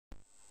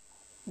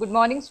Good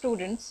morning,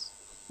 students.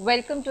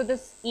 Welcome to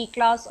this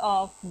e-class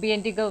of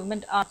BND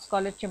Government Arts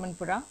College,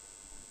 Chimanpura.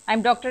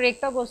 I'm Dr.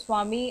 EKTA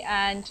GOSWAMI,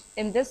 and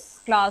in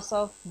this class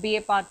of BA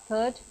Part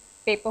 3rd,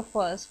 Paper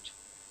 1st,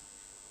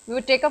 we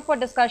would take up for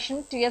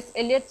discussion T.S.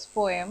 Eliot's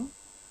poem,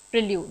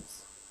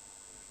 Preludes.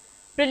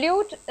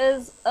 Prelude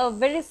is a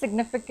very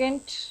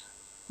significant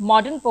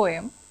modern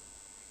poem.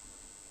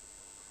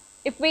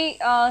 If we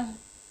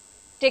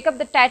take up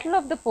the title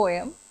of the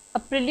poem, a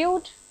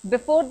prelude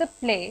before the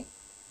play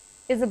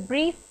is a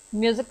brief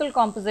musical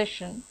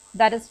composition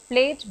that is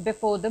played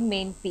before the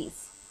main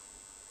piece.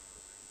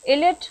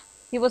 Eliot,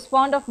 he was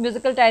fond of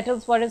musical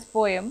titles for his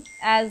poem,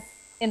 as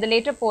in the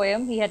later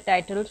poem he had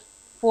titled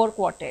Four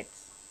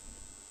Quartets.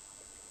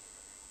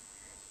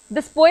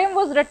 This poem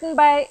was written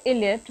by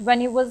Eliot when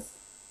he was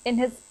in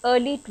his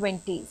early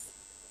 20s.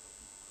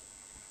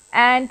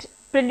 And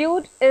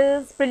Preludes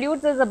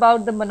is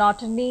about the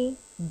monotony,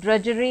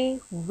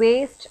 drudgery,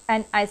 waste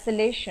and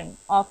isolation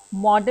of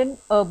modern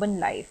urban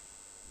life.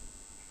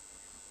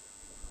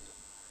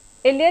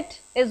 Eliot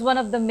is one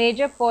of the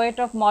major poets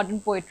of modern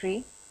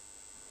poetry.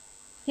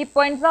 He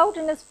points out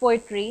in his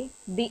poetry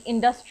the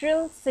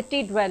industrial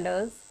city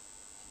dwellers,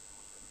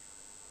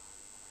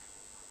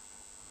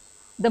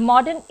 the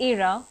modern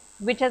era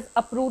which has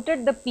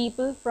uprooted the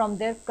people from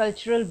their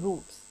cultural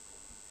roots.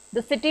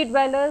 The city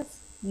dwellers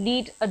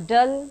lead a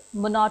dull,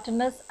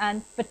 monotonous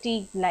and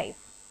fatigued life.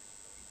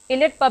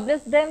 Eliot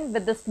published them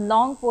with these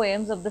long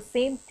poems of the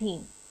same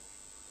theme,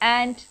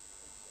 and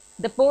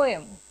the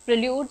poem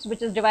Preludes,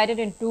 which is divided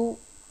into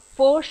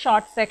 4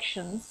 short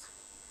sections,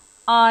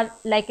 are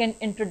like an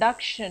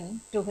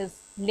introduction to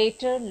his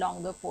later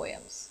longer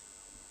poems.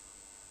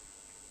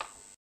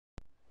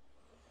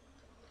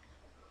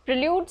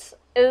 Preludes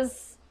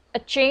is a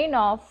chain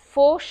of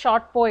 4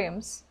 short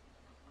poems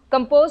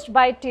composed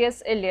by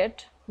T.S.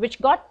 Eliot,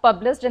 which got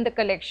published in the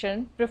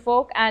collection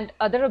Prefolk and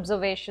Other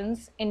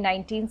Observations in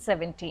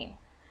 1917.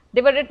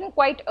 They were written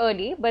quite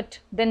early, but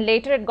then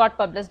later it got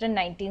published in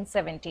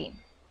 1917.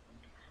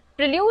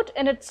 Prelude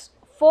in its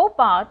 4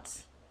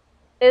 parts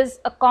is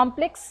a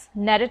complex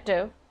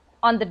narrative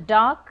on the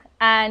dark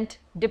and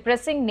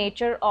depressing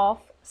nature of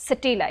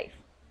city life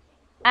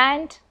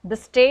and the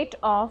state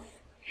of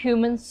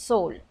human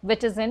soul,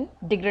 which is in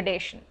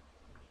degradation.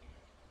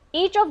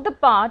 Each of the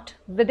part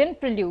within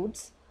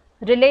Preludes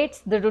relates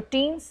the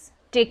routines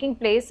taking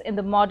place in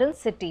the modern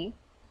city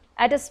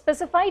at a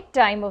specified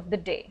time of the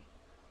day.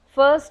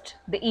 First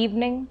the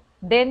evening,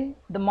 then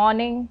the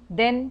morning,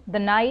 then the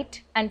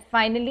night, and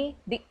finally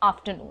the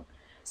afternoon.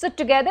 So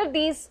together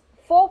these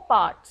 4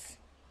 parts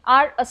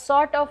are a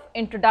sort of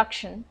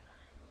introduction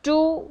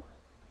to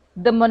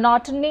the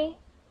monotony,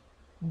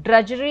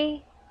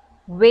 drudgery,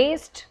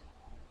 waste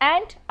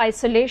and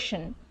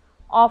isolation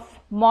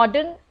of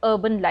modern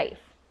urban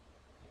life.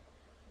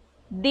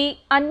 The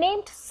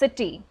unnamed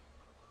city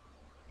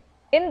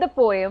in the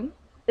poem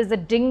is a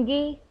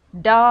dingy,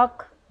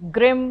 dark,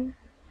 grim,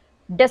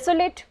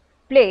 desolate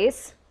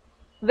place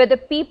where the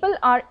people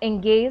are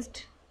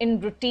engaged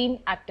in routine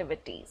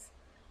activities.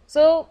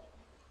 So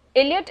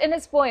Eliot in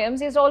his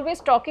poems is always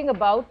talking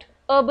about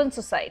urban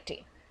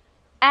society,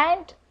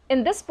 and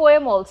in this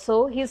poem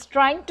also he is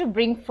trying to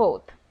bring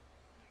forth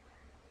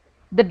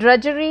the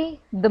drudgery,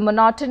 the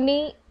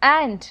monotony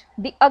and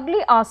the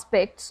ugly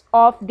aspects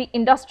of the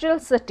industrial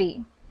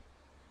city,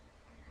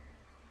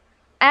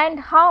 and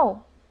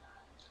how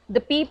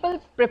the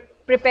people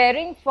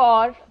preparing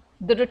for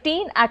the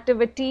routine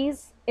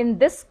activities in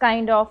this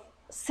kind of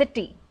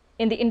city,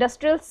 in the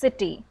industrial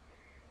city,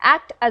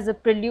 act as a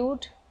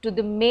prelude to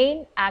the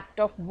main act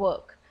of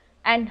work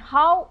and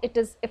how it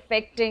is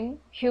affecting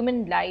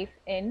human life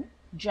in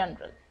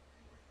general.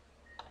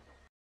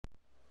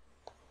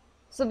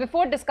 So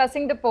before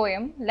discussing the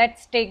poem,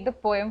 let's take the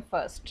poem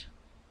first.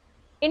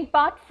 In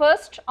part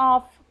first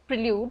of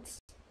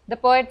Preludes, the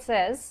poet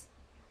says,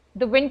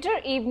 "The winter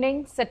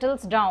evening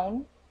settles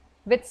down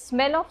with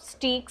smell of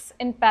steaks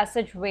in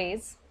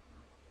passageways.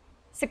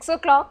 6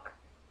 o'clock,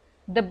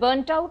 the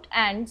burnt out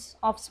ends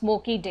of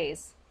smoky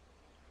days.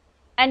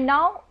 And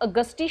now a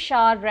gusty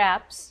shower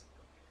wraps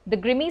the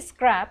grimy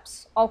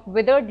scraps of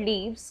withered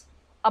leaves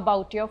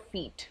about your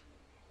feet.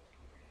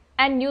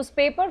 And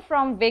newspaper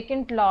from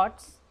vacant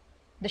lots,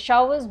 the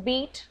showers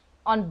beat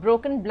on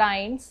broken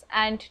blinds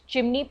and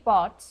chimney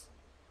pots,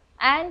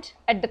 and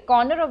at the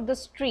corner of the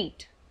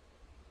street,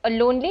 a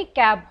lonely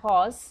cab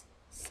horse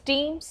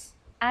steams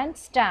and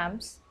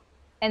stamps,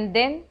 and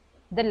then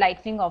the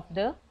lightning of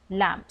the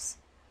lamps."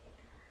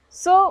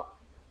 So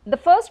the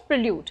first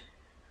prelude,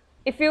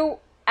 if you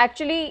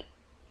actually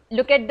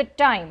look at the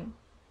time,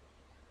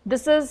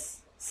 this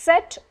is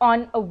set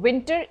on a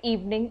winter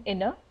evening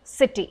in a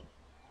city,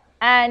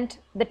 and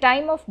the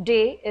time of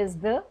day is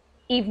the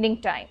evening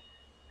time.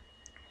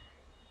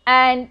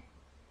 And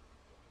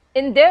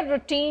in their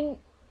routine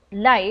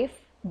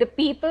life, the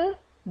people,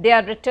 they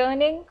are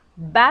returning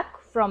back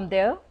from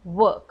their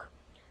work,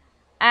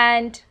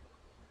 and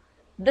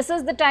this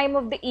is the time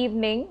of the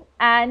evening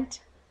and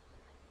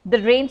the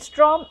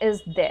rainstorm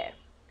is there.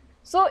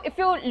 So if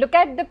you look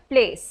at the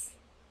place,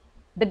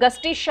 the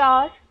gusty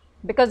shower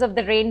because of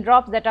the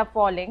raindrops that are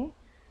falling,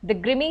 the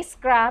grimy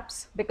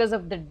scraps because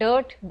of the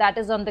dirt that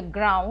is on the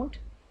ground,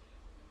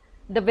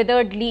 the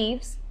withered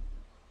leaves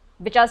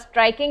which are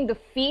striking the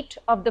feet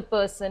of the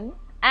person,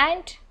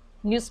 and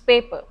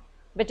newspaper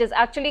which is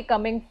actually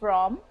coming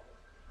from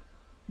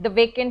the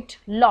vacant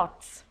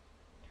lots.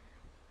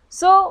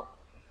 So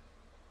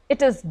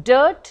it is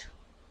dirt,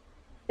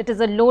 it is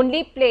a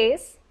lonely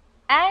place,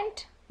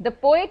 and the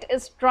poet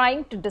is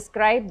trying to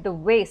describe the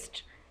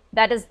waste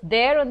that is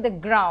there on the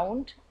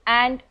ground,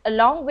 and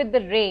along with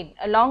the rain,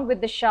 along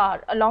with the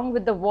shower, along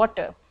with the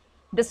water,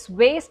 this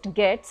waste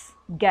gets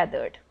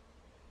gathered.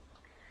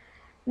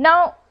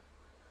 Now,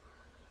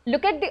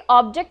 look at the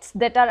objects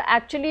that are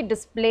actually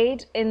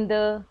displayed in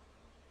the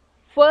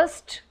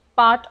first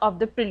part of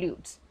the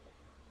preludes.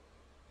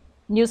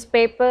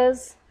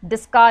 Newspapers,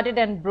 discarded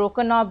and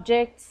broken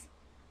objects,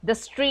 the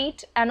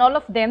street, and all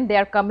of them, they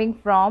are coming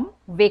from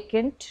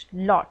vacant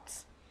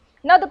lots.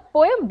 Now, the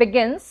poem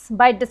begins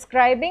by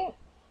describing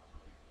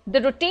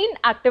the routine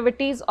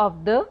activities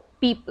of the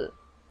people,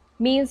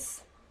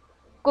 means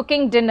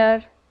cooking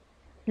dinner,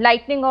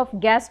 lighting of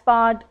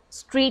gas-powered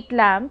street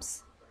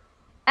lamps,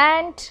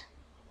 and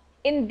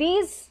in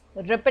these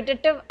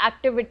repetitive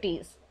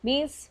activities,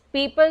 means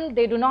people,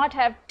 they do not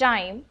have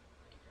time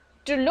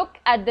to look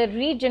at the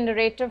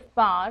regenerative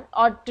power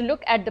or to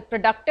look at the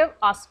productive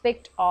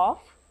aspect of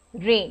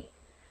rain.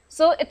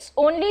 So it's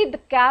only the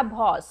cab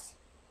horse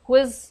who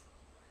is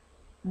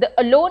the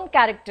alone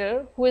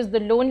character, who is the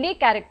lonely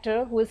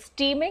character, who is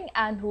steaming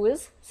and who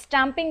is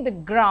stamping the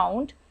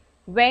ground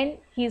when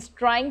he is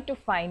trying to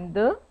find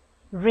the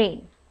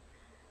rain.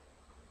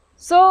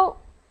 So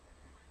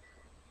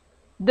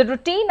the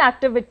routine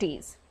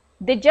activities,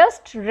 they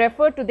just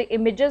refer to the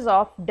images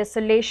of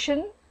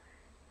desolation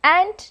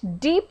and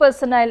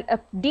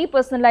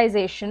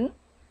depersonalization,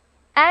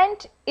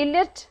 and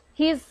Eliot,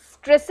 he is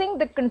stressing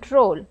the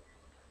control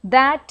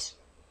that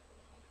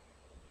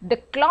the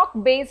clock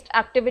based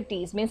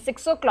activities, means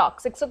 6 o'clock.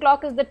 6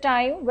 o'clock is the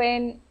time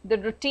when the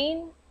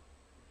routine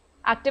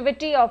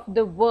activity of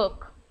the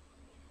work,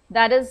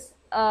 that is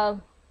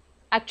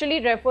actually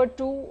referred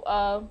to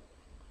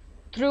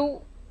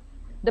through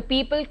the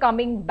people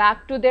coming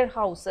back to their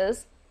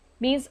houses,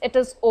 means it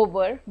is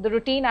over. The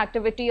routine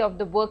activity of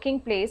the working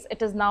place,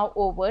 it is now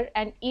over,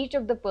 and each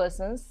of the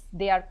persons,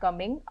 they are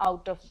coming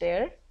out of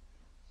their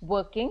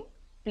working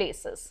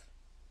places.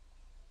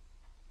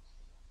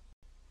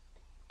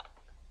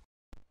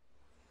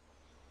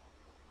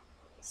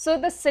 So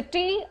the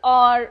city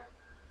or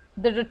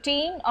the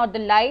routine or the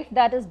life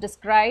that is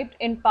described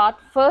in part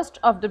first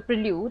of the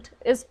prelude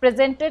is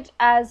presented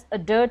as a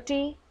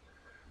dirty,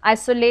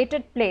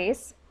 isolated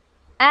place,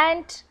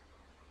 and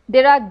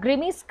there are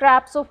grimy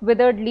scraps of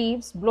withered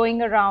leaves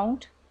blowing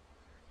around,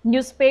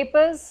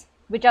 newspapers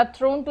which are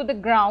thrown to the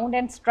ground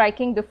and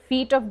striking the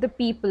feet of the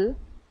people,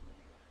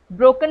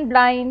 broken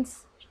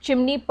blinds,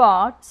 chimney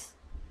pots,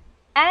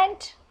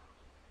 and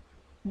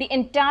the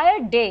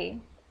entire day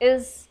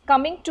is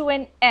coming to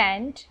an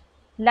end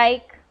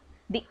like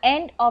the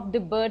end of the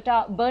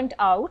burnt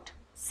out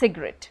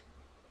cigarette.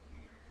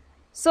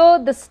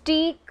 So the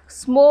steak,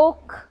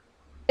 smoke,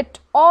 it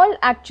all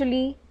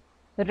actually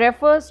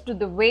refers to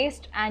the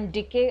waste and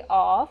decay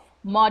of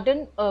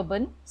modern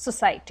urban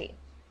society.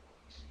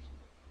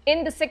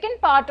 In the second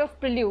part of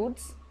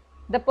Preludes,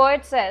 the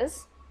poet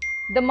says,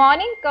 the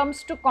morning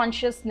comes to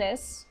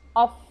consciousness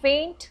of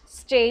faint,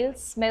 stale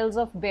smells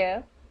of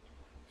beer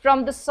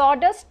from the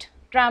sawdust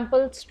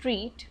trampled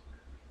street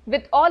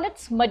with all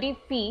its muddy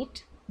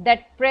feet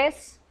that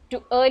press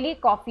to early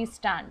coffee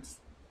stands.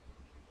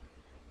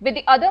 With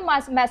the other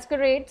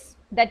masquerades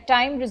that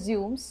time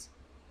resumes,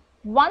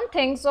 one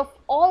thinks of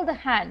all the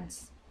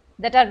hands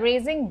that are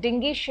raising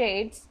dingy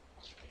shades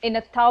in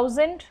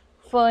 1,000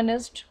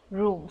 furnished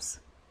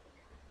rooms.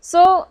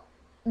 So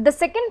the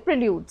second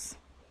Preludes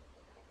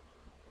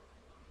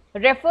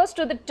refers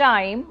to the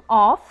time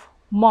of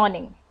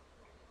morning,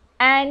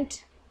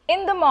 and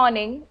in the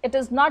morning it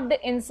is not the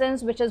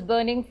incense which is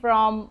burning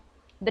from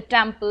the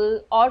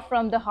temple or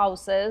from the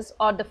houses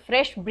or the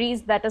fresh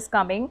breeze that is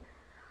coming.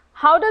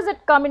 How does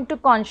it come into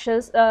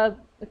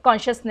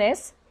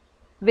consciousness?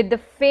 With the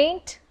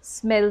faint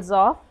smells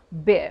of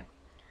beer.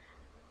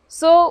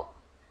 So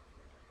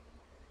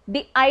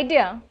the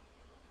idea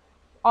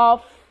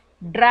of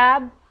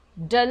drab,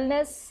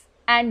 dullness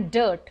and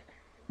dirt,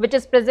 which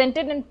is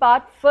presented in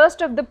part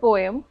first of the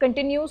poem,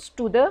 continues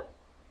to the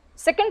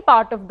second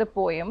part of the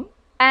poem,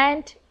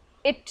 and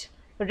it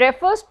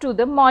refers to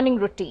the morning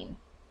routine.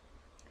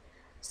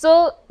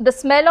 So the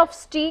smell of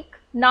steak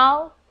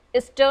now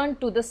is turned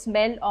to the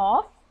smell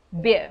of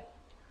beer.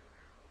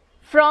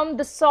 From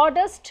the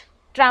sawdust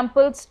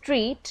trampled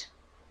street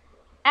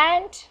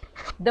and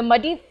the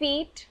muddy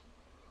feet,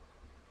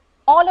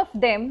 all of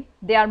them,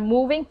 they are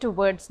moving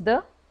towards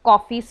the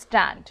coffee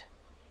stand.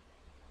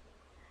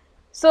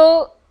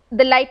 So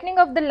the lighting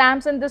of the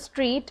lamps in the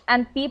street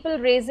and people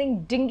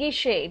raising dingy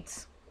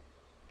shades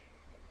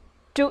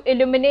to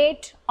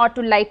illuminate or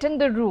to lighten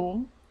the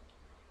room,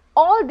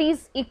 all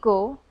these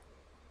echo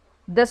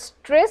the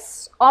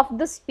stress of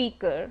the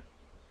speaker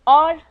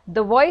or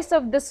the voice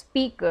of the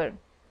speaker,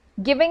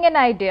 giving an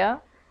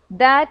idea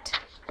that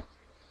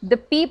the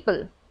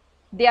people,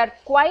 they are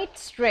quite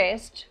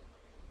stressed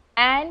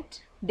and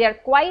they are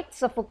quite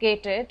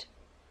suffocated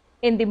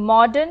in the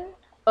modern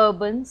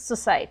urban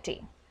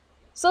society.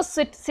 So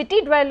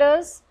city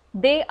dwellers,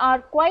 they are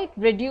quite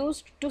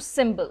reduced to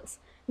symbols,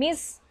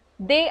 means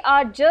they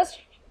are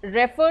just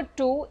referred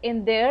to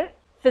in their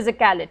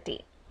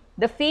physicality.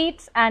 The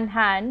feet and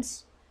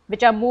hands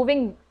which are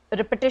moving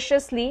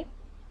repetitiously,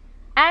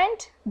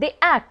 and they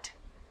act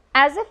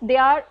as if they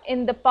are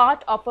in the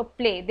part of a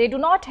play. They do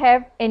not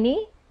have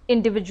any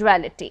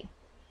individuality.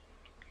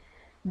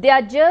 They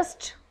are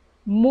just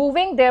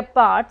moving their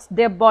parts,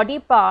 their body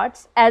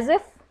parts, as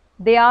if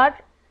they are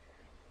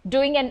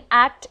doing an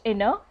act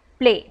in a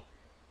play,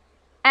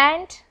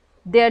 and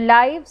their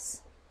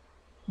lives,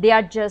 they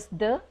are just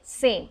the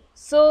same.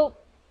 So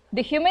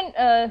the human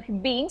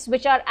beings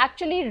which are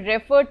actually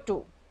referred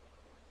to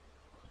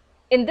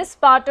in this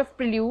part of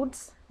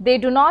Preludes, they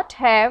do not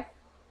have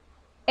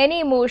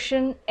any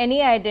emotion,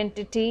 any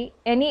identity,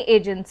 any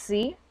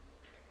agency,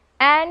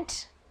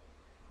 and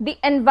the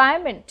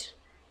environment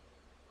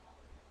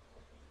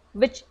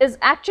which is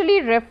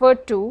actually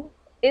referred to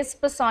is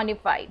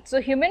personified.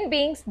 So human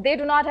beings, they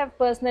do not have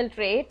personal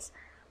traits,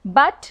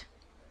 but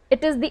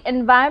it is the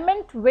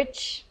environment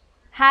which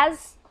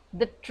has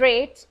the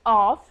traits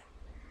of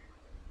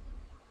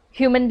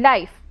human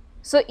life.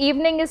 So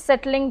evening is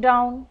settling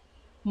down,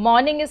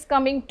 morning is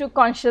coming to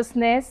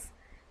consciousness,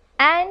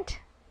 and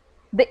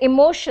the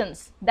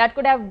emotions that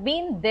could have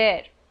been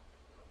there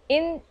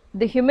in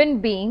the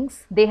human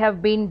beings, they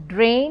have been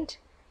drained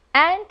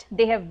and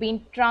they have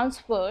been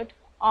transferred,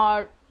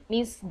 or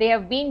means they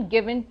have been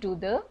given to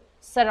the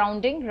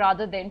surrounding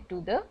rather than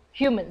to the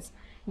humans,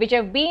 which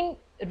have been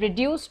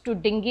reduced to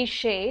dingy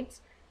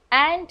shades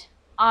and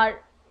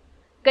are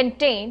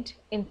contained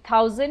in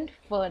 1,000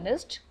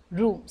 furnished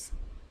rooms.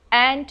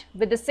 And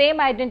with the same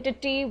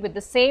identity, with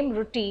the same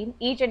routine,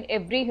 each and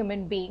every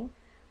human being,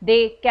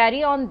 they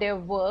carry on their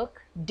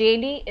work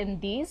daily in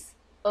these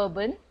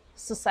urban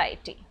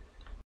society.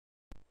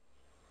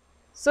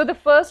 So the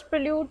first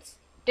prelude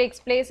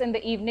takes place in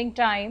the evening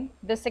time,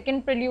 the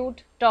second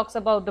prelude talks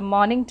about the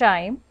morning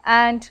time,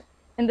 and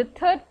in the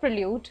third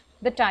prelude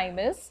the time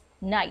is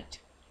night.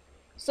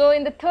 So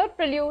in the third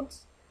prelude,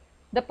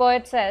 the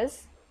poet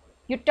says,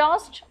 "You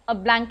tossed a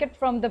blanket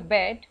from the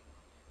bed,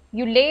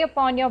 you lay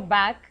upon your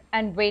back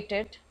and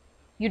waited,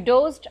 you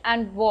dozed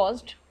and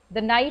watched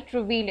the night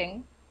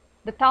revealing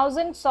the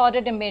 1,000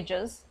 sordid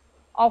images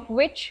of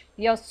which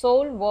your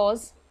soul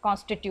was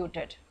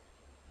constituted.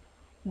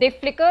 They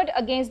flickered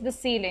against the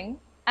ceiling,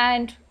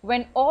 and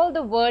when all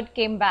the word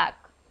came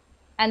back,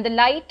 and the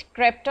light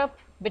crept up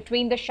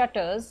between the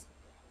shutters,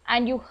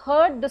 and you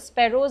heard the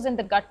sparrows in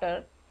the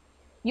gutter,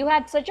 you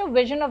had such a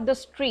vision of the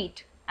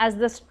street as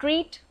the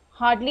street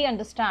hardly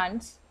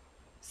understands,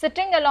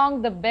 sitting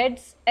along the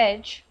bed's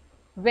edge,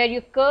 where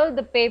you curled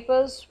the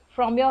papers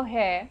from your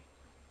hair,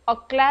 or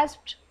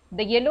clasped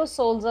the yellow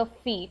soles of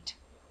feet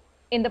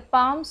in the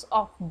palms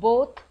of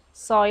both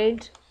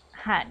soiled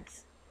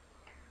hands."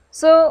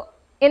 So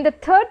in the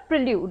third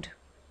prelude,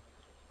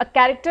 a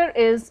character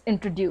is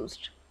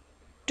introduced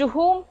to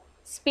whom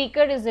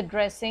speaker is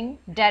addressing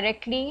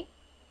directly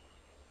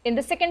in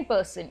the second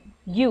person,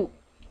 you.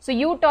 So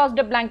you tossed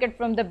a blanket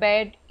from the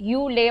bed,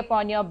 you lay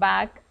upon your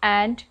back,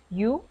 and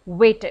you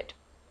waited.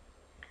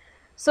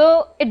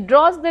 So it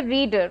draws the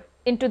reader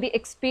into the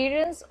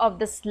experience of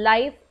this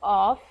life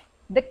of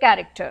the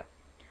character.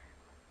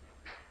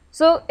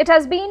 So it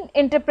has been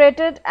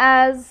interpreted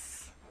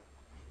as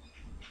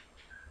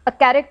a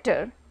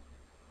character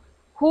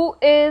who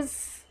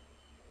is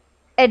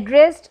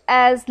addressed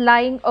as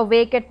lying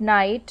awake at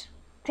night,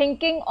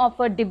 thinking of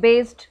a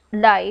debased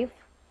life,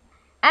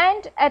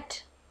 and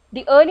at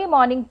the early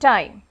morning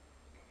time,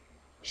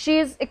 she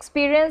is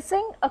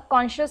experiencing a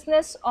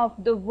consciousness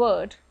of the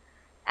word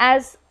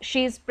as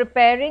she is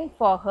preparing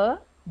for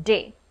her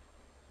day.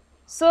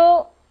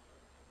 So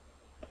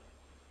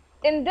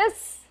in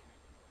this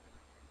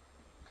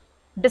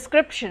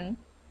description,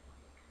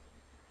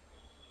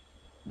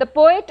 the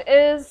poet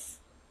is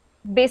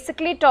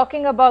basically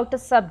talking about a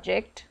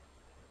subject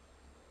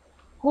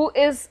who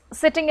is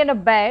sitting in a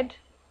bed,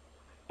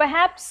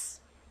 perhaps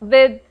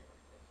with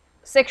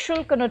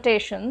sexual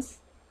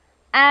connotations,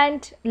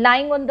 and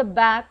lying on the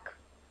back,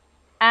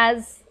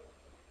 as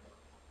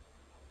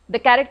the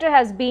character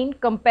has been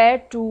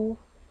compared to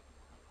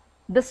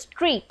the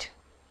street.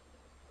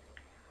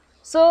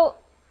 So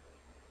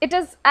it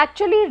is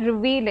actually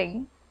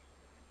revealing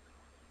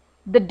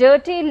the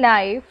dirty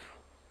life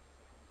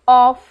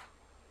of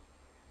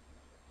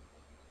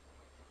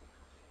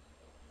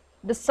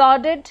the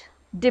sordid,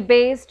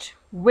 debased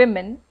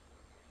women,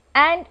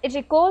 and it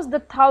echoes the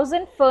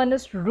 1,000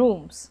 furnished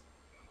rooms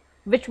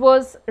which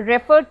was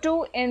referred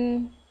to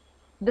in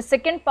the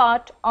second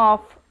part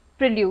of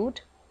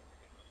Prelude,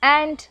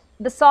 and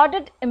the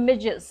sordid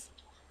images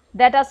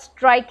that are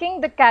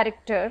striking the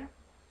character,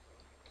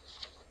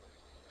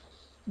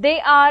 they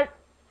are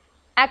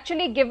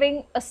actually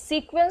giving a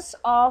sequence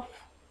of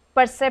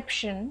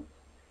perception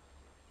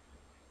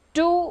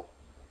to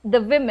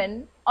the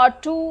women or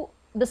to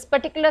this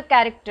particular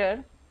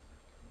character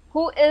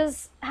who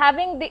is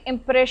having the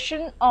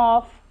impression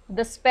of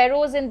the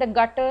sparrows in the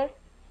gutter,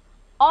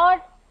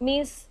 or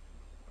means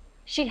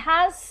she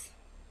has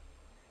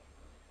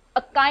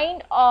a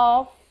kind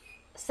of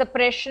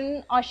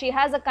suppression, or she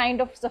has a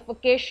kind of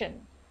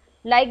suffocation,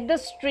 like the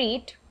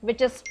street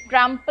which is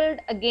trampled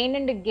again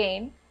and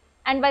again,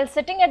 and while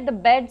sitting at the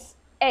bed's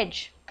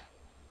edge,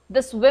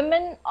 this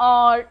woman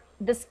or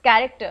this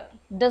character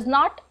does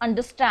not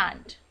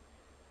understand,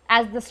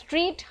 as the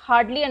street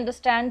hardly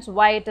understands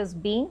why it is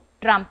being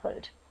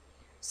trampled.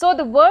 So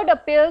the word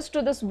appears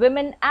to this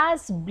woman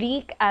as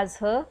bleak as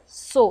her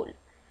soul,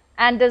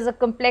 and there's a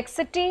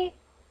complexity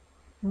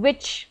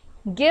which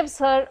gives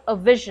her a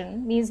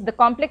vision, means the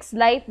complex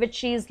life which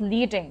she is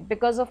leading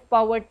because of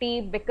poverty,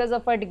 because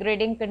of her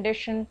degrading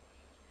condition,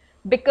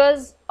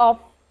 because of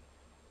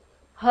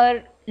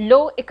her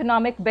low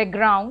economic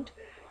background.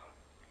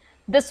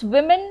 This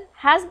woman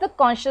has the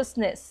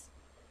consciousness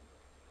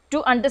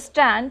to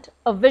understand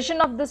a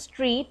vision of the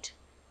street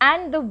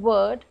and the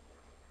word,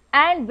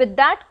 and with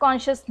that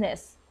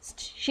consciousness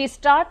she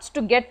starts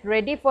to get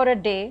ready for a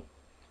day,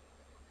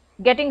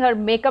 getting her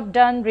makeup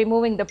done,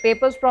 removing the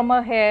papers from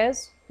her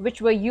hairs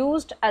which were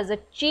used as a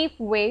cheap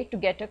way to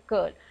get a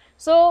curl.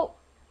 So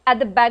at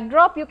the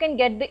backdrop you can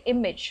get the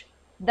image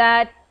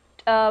that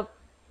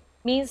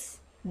means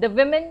the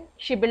woman,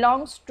 she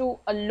belongs to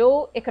a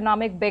low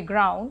economic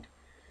background,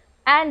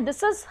 and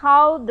this is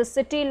how the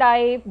city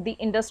life, the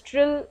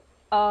industrial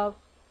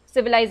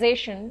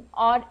civilization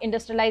or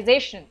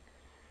industrialization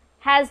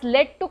has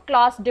led to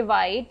class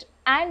divide,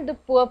 and the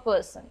poor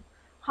person,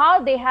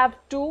 how they have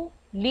to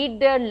lead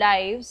their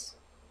lives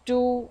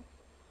to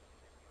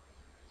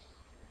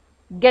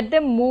get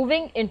them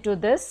moving into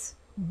this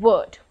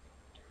world.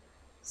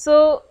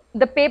 So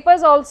the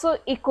papers also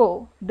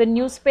echo the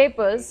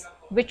newspapers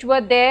which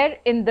were there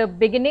in the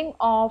beginning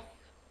of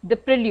the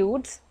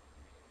preludes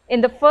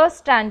in the first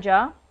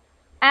stanza,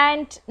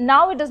 and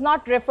now it does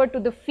not refer to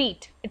the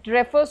feet, it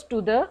refers to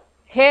the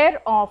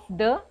hair of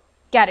the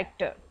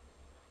character.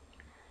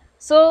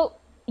 So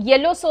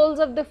yellow soles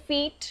of the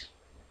feet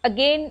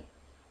again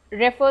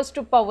refers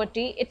to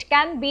poverty. It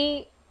can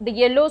be the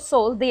yellow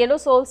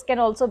soles can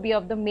also be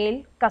of the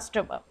male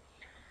customer.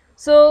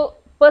 So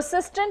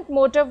persistent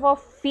motive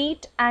of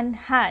feet and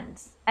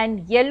hands,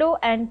 and yellow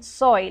and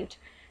soiled,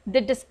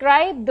 they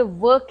describe the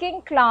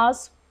working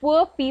class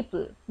poor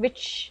people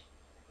which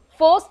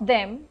force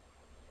them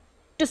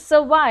to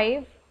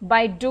survive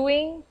by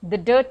doing the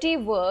dirty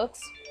works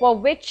for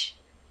which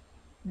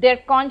their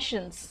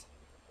conscience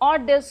or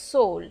their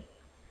soul,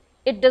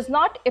 it does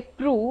not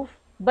approve,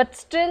 but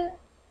still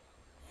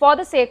for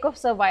the sake of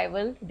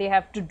survival they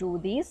have to do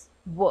these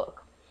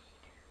work.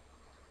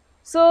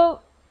 So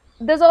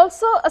there's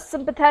also a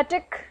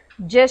sympathetic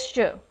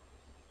gesture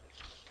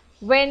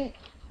when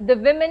the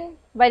woman,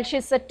 while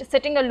she's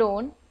sitting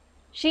alone,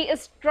 she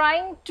is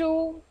trying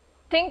to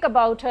think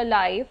about her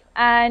life,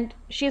 and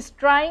she's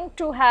trying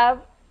to have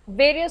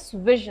various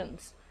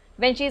visions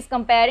when she is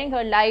comparing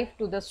her life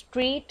to the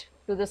street,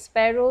 to the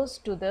sparrows,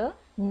 to the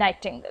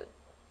nightingale.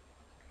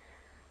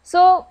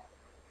 So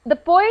the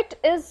poet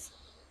is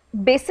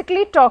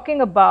basically talking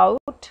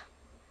about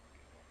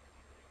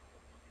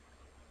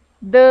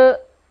the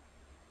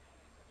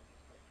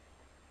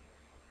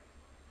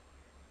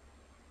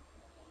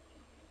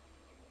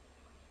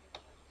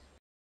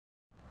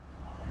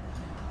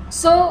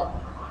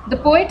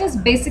poet is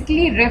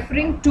basically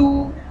referring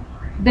to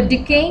the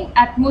decaying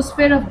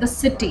atmosphere of the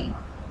city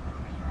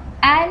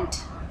and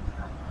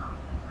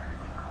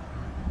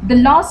the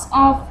loss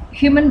of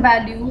human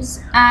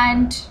values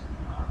and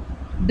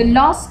the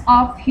loss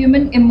of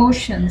human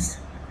emotions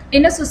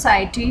in a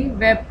society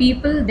where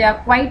people, they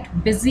are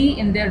quite busy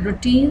in their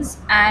routines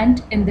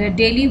and in their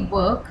daily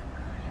work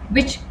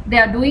which they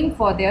are doing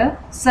for their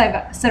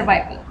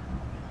survival.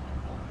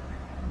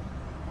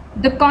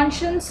 The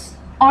conscience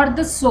or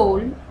the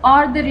soul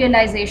or the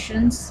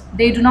realizations,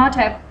 they do not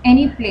have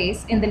any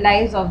place in the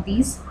lives of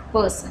these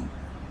persons.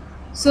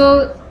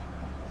 So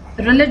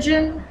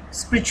religion,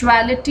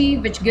 spirituality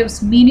which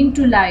gives meaning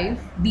to life,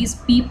 these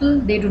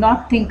people, they do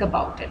not think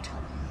about it.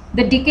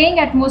 The decaying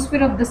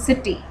atmosphere of the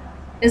city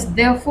is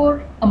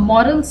therefore a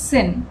moral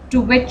sin to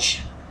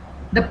which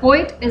the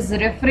poet is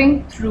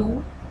referring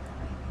through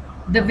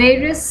the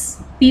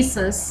various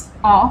pieces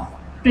of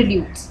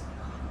preludes.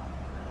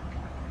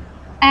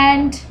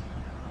 And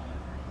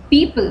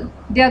people,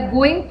 they are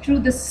going through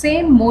the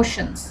same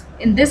motions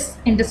in this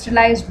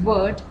industrialized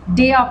world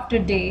day after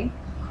day,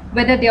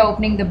 whether they are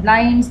opening the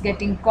blinds,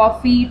 getting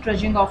coffee,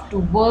 trudging off to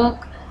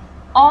work,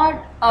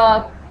 or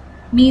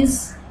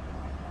means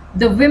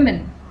the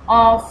women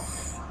of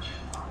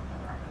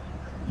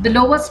the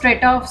lower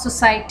strata of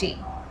society,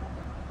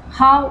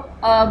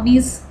 how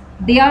means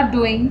they are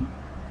doing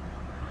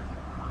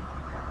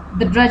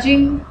the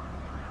drudging,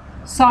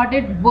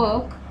 sordid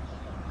work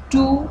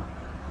to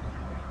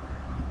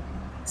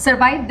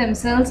survive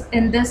themselves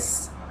in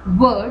this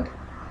world,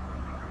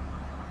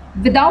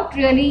 without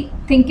really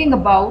thinking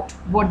about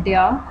what they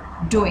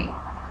are doing.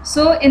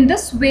 So in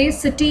this way,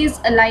 city is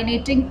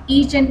alienating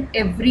each and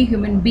every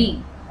human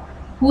being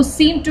who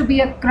seem to be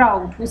a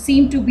crowd, who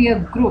seem to be a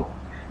group,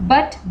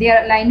 but they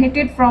are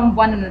alienated from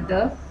one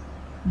another.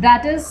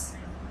 That is,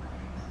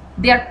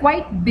 they are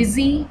quite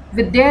busy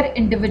with their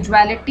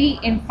individuality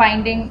in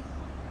finding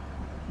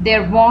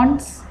their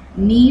wants,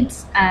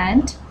 needs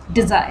and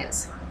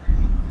desires.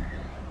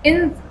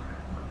 In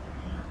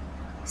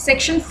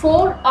section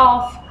 4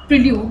 of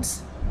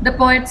Preludes, the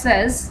poet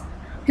says,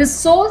 his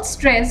soul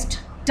stressed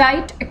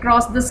tight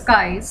across the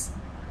skies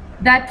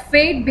that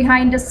fade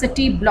behind a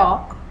city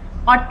block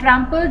or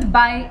trampled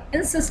by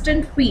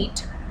insistent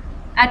feet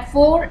at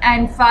 4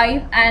 and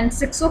 5 and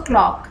 6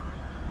 o'clock,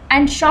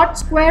 and short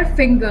square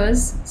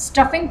fingers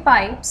stuffing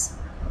pipes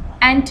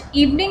and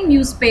evening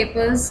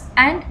newspapers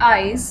and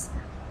eyes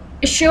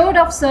assured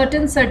of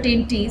certain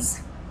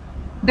certainties,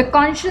 the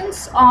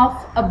conscience of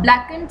a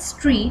blackened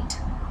street,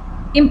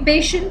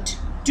 impatient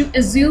to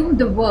assume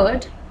the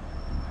word,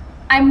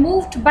 I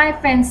moved by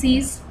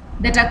fancies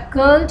that are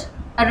curled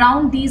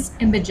around these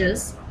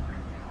images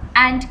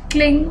and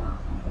cling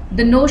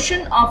the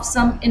notion of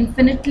some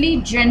infinitely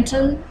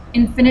gentle,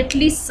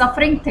 infinitely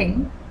suffering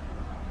thing.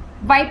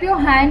 Wipe your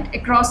hand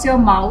across your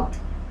mouth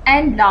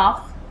and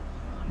laugh.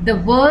 The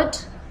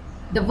words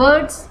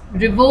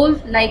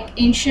revolve like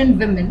ancient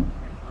women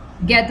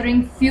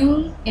gathering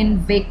fuel in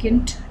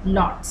vacant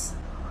lots.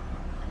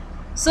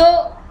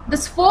 So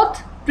this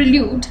fourth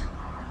prelude,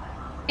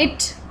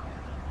 it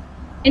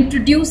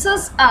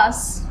introduces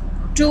us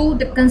to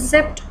the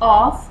concept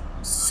of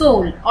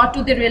soul, or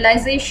to the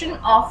realization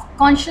of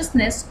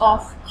consciousness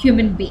of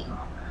human being.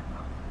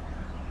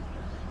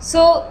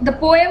 So the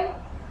poem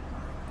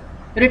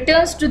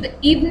returns to the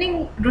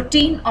evening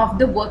routine of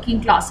the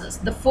working classes,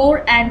 the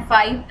 4 and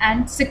 5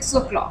 and 6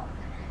 o'clock.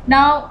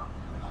 Now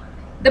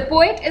the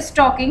poet is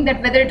talking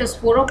that whether it is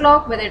 4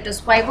 o'clock, whether it is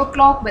 5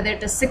 o'clock, whether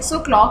it is 6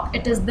 o'clock,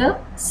 it is the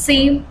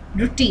same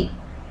routine.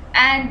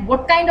 And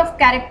what kind of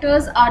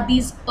characters are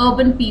these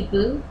urban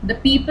people, the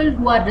people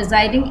who are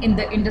residing in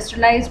the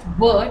industrialized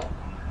world?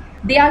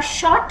 They are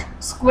short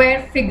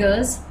square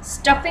figures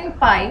stuffing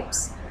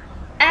pipes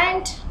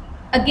and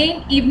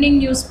again evening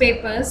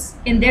newspapers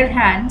in their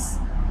hands,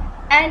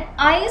 and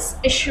eyes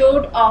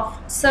assured of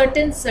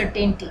certain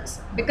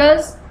certainties,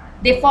 because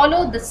they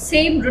follow the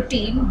same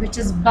routine which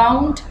is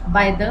bound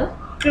by the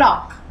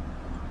clock.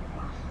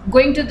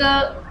 Going to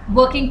the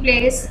working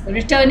place,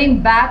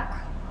 returning back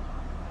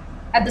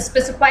at the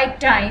specified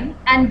time,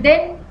 and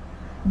then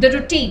the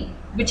routine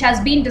which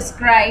has been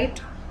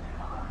described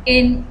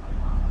in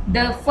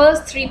the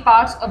first 3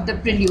 parts of the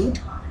prelude,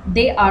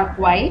 they are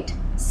quite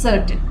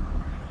certain.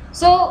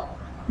 So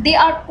they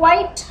are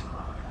quite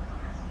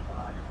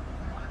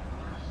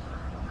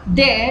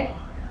there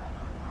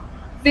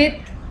with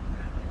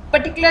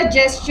particular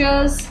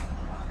gestures,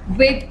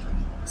 with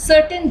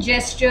certain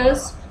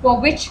gestures for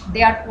which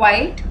they are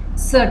quite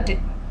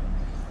certain.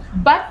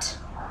 But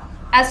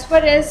as far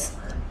as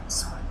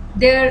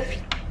their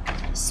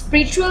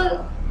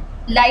spiritual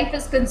life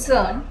is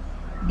concerned,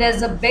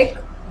 there's a big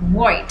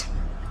void.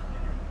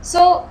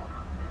 So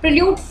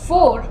Prelude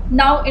 4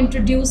 now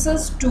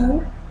introduces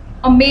to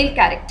a male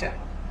character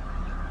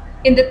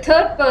in the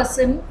third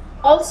person,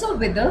 also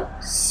with a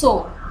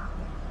soul.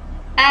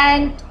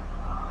 And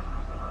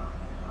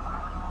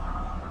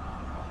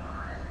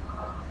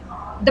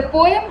the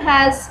poem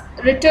has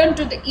returned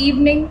to the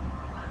evening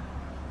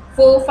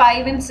 4,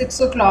 5 and 6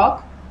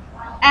 o'clock,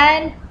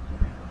 and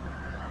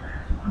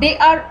they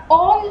are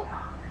all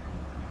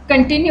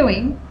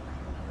continuing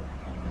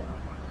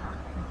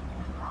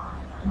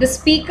the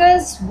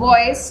speaker's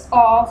voice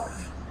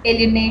of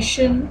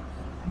alienation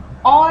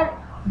or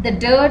the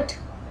dirt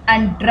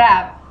and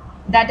drab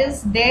that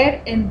is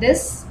there in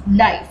this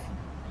life.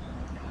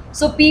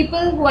 So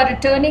people who are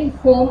returning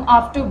home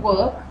after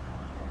work,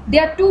 they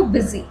are too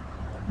busy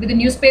with the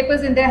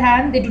newspapers in their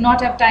hand. They do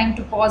not have time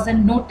to pause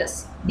and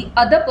notice the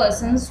other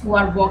persons who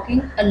are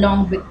walking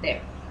along with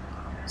them.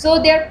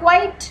 So they are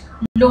quite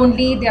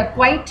lonely, they are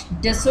quite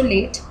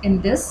desolate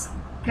in this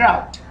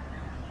crowd.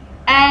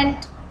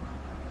 And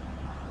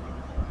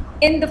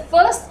in the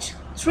first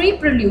 3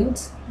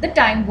 preludes, the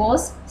time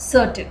was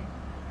certain.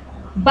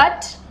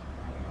 But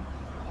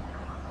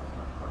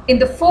in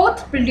the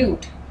 4th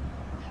prelude,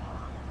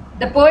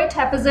 the poet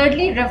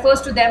haphazardly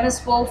refers to them as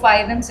 4,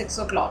 5 and 6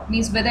 o'clock.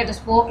 Means whether it is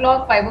 4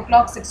 o'clock, 5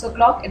 o'clock, 6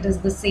 o'clock, it is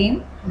the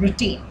same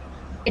routine.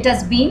 It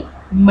has been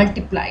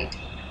multiplied.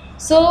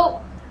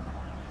 So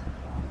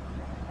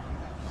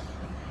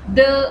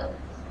the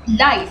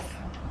life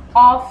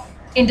of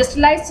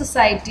industrialized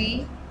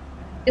society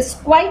is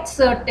quite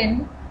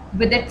certain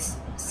with its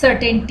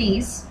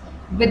certainties,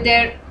 with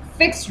their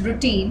fixed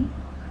routine,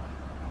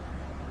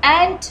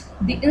 and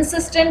the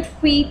insistent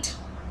feet,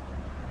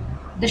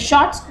 the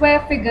short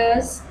square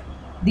figures,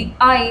 the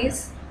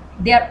eyes,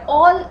 they are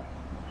all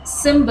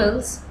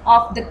symbols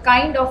of the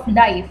kind of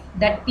life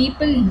that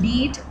people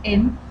lead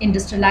in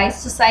industrialized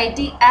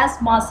society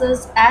as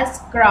masses, as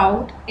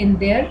crowd in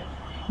their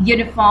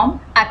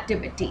uniform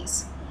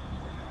activities.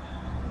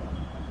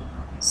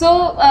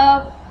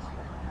 So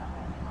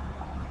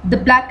the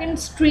blackened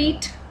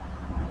street,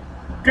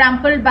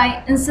 trampled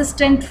by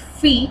insistent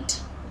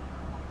feet,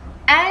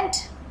 and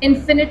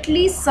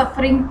infinitely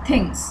suffering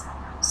things.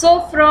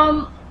 So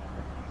from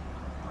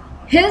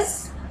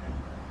his,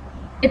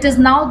 it is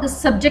now the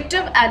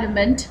subjective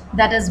element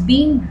that is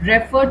being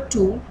referred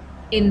to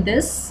in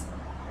this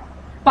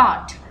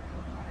part.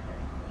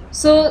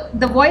 So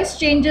the voice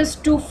changes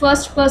to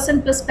first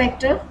person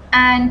perspective,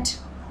 and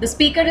the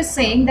speaker is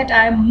saying that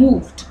I am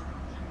moved,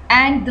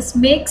 and this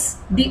makes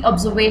the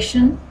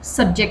observation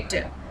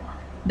subjective.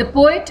 The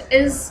poet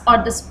is,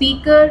 or the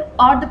speaker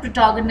or the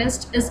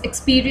protagonist is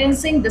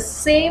experiencing the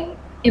same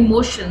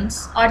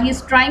emotions, or he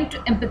is trying to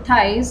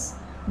empathize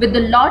with the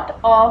lot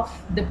of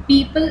the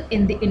people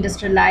in the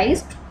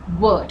industrialized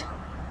world.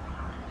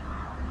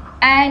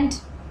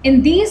 And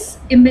in these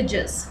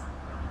images,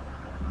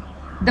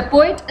 the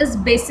poet is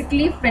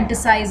basically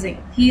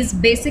fantasizing. He is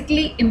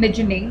basically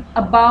imagining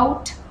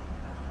about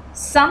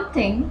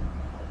something,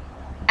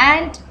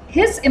 and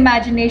his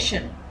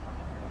imagination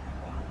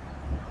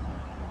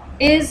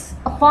is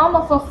a form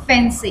of a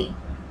fancy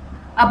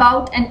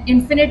about an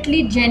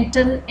infinitely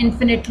gentle,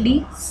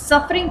 infinitely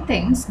suffering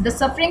things. The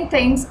suffering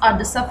things are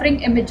the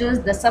suffering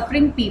images, the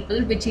suffering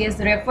people, which he has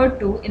referred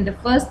to in the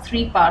first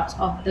three parts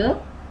of the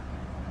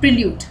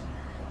prelude.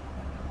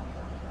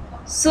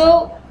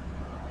 So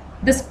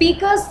the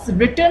speaker's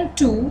return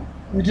to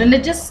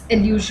religious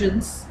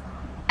illusions,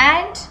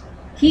 and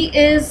he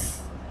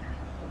is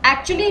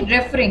actually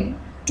referring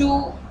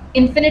to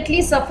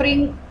infinitely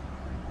suffering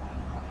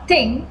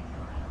thing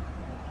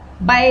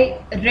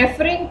by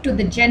referring to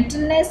the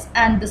gentleness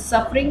and the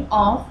suffering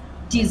of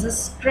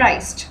Jesus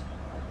Christ.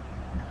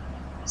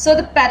 So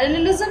the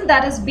parallelism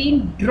that is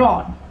being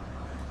drawn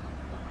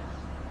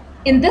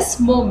in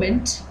this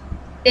moment,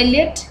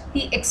 Eliot,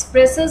 he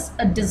expresses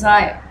a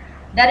desire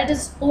that it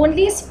is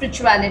only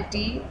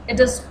spirituality, it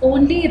is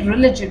only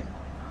religion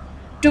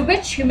to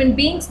which human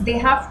beings, they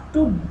have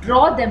to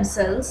draw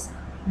themselves,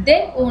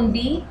 then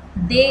only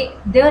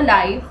their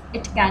life,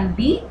 it can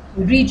be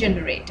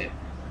regenerated.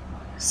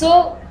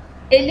 So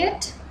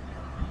Eliot,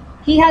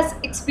 he has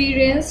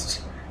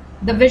experienced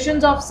the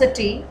visions of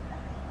city,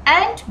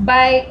 and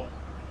by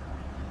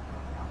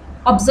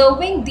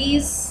observing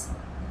these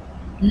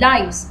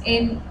lives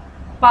in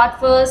part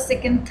first,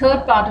 second,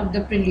 third part of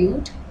the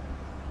prelude,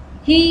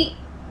 he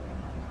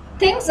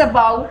thinks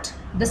about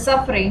the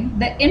suffering,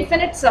 the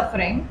infinite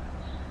suffering,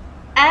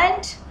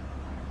 and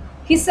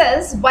he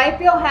says, wipe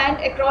your hand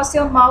across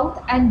your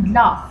mouth and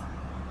laugh.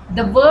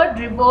 The word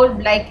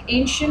revolved like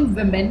ancient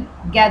women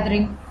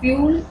gathering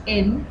fuel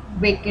in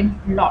vacant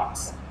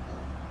lots.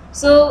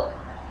 So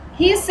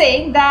he is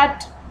saying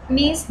that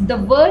means the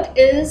word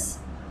is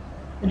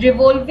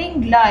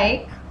revolving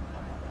like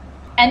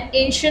an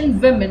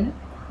ancient woman,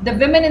 the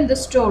women in the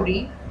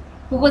story,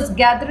 who was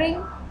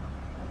gathering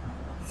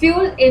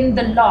fuel in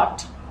the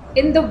lot,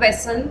 in the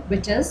vessel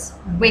which is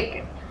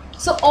vacant.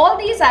 So all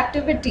these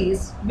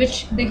activities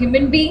which the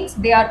human beings,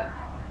 they are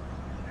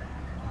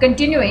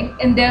continuing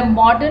in their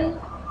modern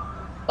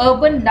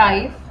urban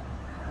life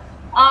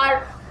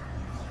are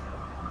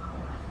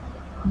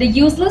the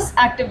useless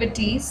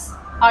activities,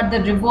 are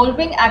the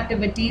revolving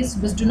activities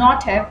which do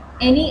not have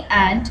any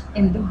end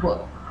in the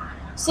world.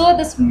 So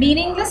this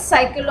meaningless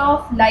cycle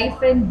of life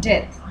and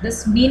death,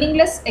 this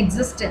meaningless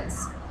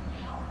existence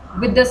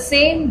with the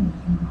same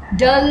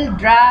dull,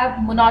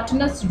 drab,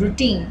 monotonous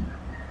routine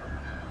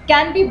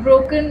can be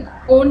broken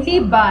only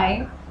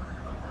by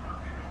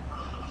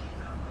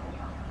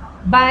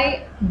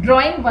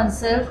drawing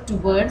oneself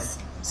towards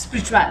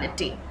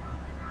spirituality.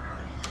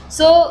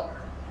 So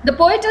the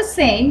poet is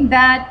saying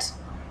that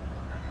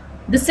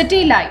the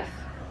city life,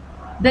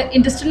 the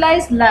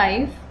industrialized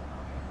life,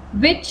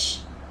 which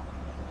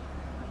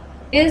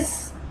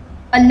is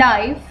a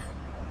life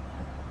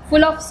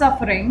full of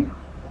suffering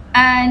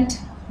and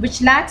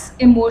which lacks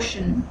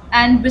emotion,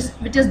 and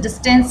which is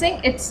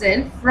distancing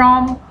itself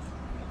from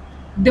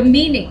the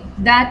meaning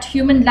that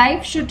human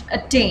life should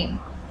attain,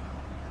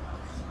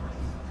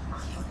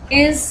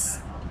 is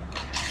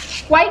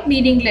quite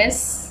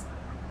meaningless,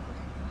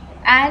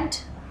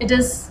 and it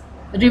is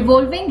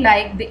revolving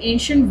like the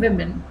ancient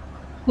women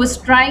who is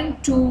trying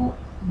to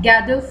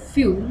gather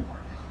fuel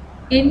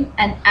in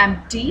an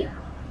empty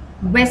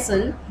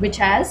vessel which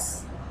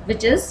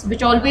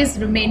always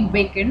remain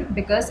vacant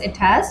because it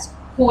has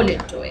hole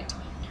into it.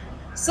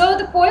 So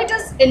the poet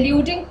is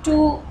alluding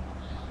to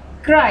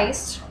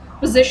Christ's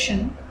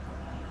position,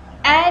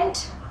 and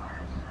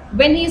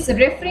when he is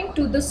referring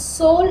to the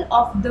soul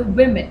of the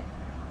women,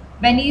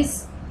 when he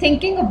is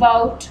thinking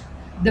about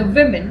the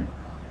women,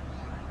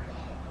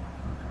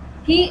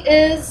 he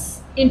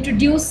is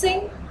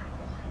introducing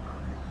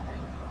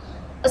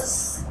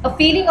a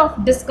feeling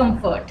of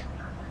discomfort.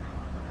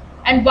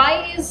 And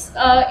why is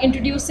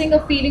introducing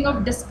a feeling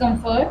of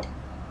discomfort?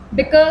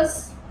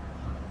 Because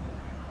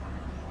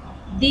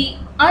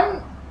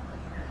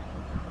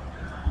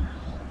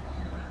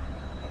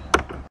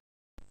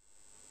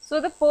So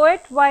the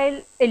poet,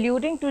 while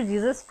alluding to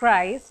Jesus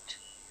Christ,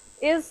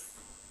 is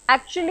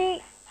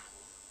actually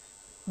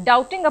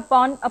doubting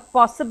upon a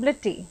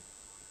possibility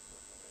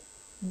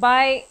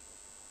by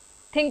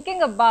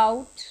thinking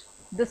about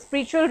the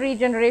spiritual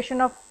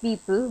regeneration of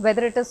people,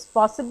 whether it is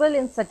possible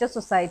in such a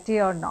society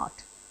or not.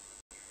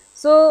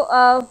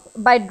 So,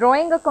 by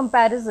drawing a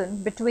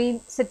comparison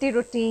between city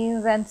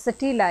routines and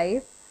city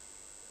life,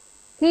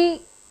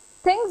 he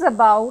thinks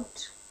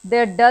about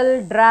their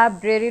dull,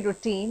 drab, dreary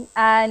routine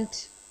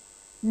and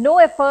no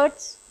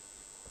efforts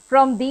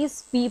from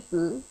these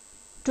people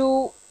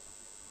to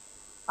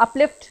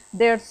uplift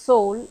their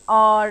soul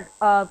or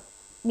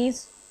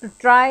means to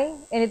try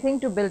anything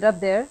to build up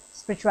their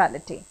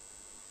spirituality.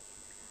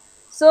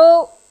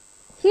 So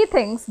he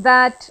thinks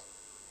that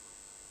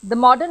the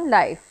modern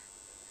life,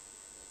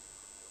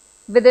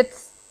 with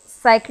its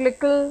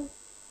cyclical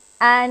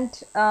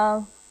and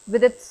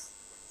with its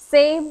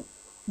same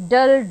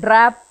dull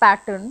drab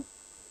pattern,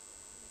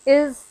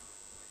 is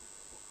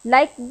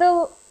like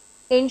the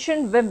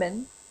ancient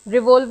women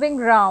revolving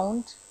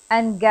round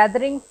and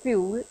gathering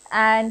fuel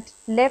and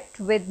left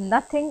with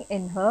nothing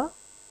in her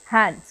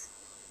hands.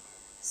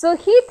 So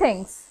he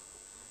thinks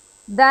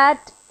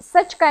that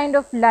such kind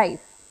of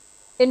life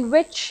in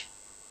which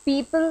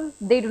people,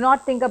 they do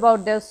not think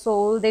about their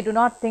soul, they do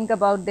not think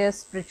about their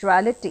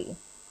spirituality,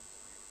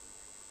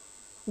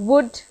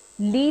 would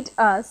lead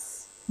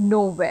us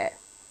nowhere.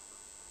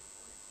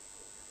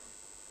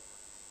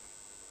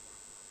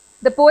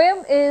 The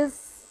poem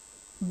is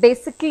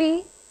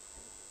basically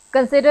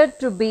considered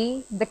to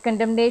be the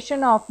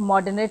condemnation of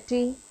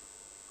modernity,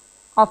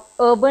 of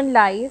urban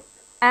life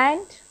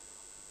and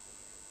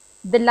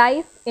the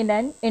life in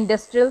an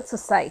industrial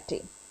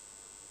society.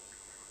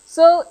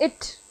 So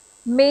it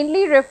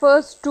mainly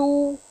refers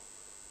to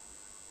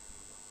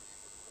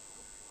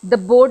the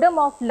boredom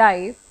of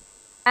life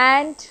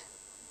and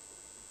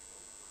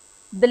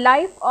the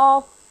life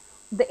of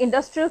the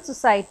industrial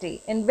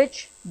society, in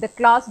which the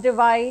class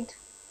divide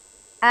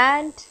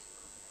and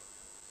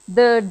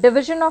the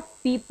division of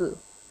people,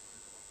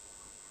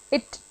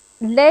 it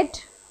led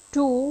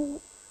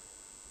to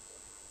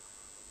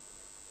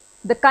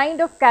the kind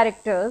of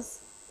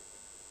characters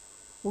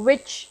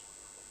which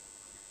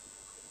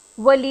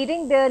were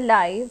leading their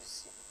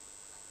lives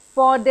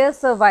for their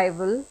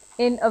survival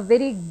in a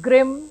very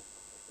grim,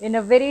 in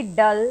a very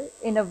dull,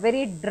 in a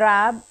very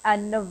drab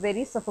and in a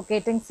very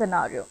suffocating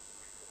scenario.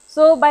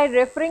 So by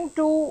referring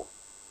to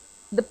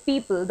the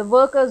people, the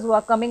workers who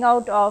are coming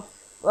out of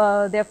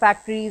their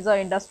factories or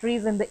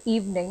industries in the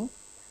evening,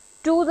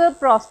 to the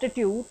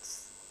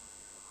prostitutes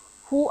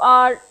who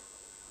are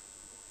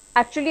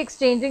actually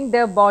exchanging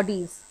their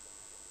bodies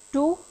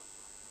to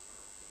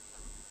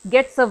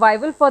get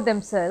survival for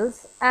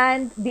themselves,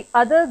 and the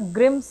other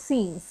grim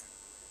scenes,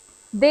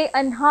 they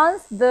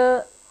enhance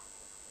the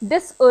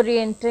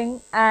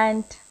disorienting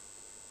and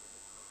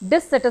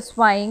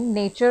dissatisfying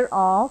nature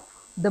of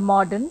the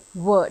modern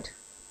world.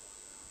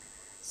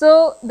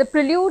 So the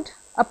prelude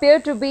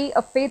appeared to be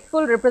a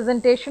faithful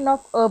representation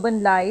of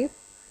urban life,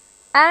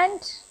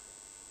 and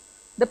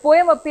the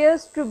poem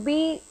appears to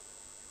be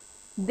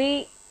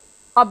the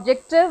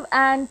objective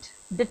and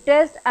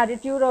detached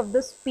attitude of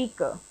the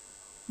speaker.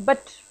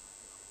 But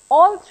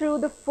all through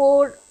the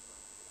 4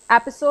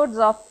 episodes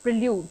of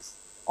preludes,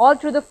 all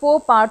through the 4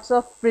 parts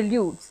of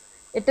preludes,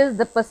 it is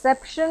the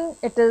perception,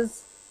 it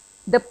is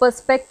the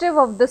perspective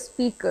of the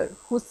speaker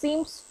who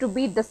seems to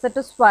be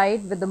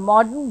dissatisfied with the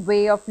modern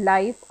way of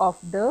life of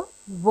the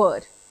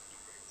world.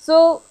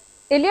 So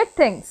Eliot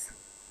thinks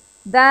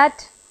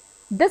that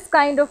this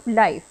kind of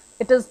life,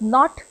 it is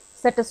not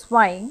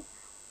satisfying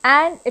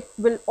and it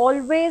will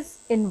always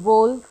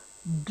involve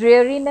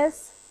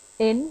dreariness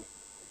in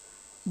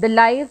the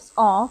lives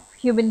of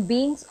human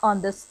beings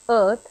on this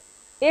earth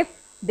if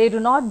they do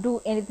not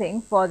do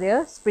anything for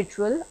their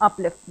spiritual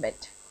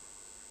upliftment.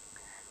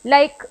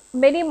 Like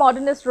many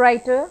modernist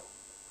writers,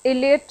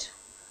 Eliot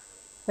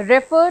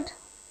referred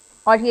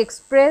or he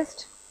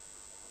expressed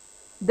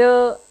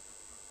the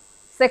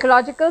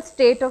psychological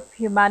state of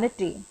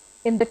humanity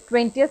in the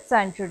 20th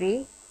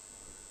century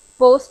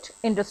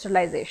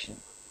post-industrialization.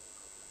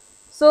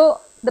 So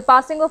the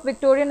passing of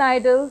Victorian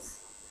idols,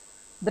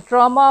 the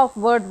trauma of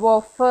World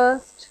War I,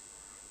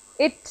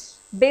 it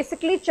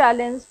basically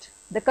challenged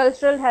the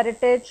cultural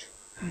heritage,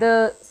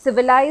 the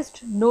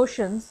civilized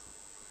notions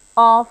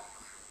of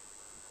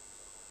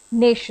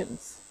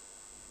nations.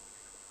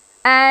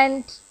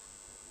 And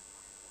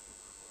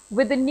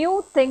with the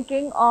new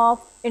thinking of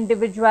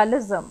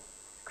individualism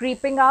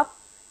creeping up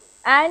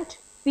and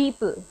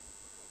people,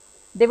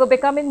 they were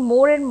becoming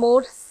more and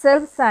more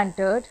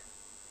self-centered,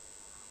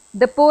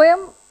 the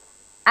poem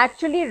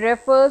actually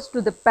refers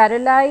to the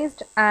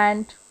paralyzed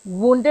and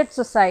wounded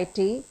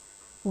society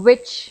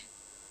which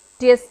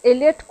T.S.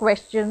 Eliot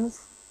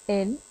questions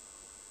in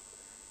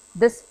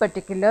this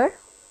particular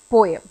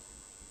poem.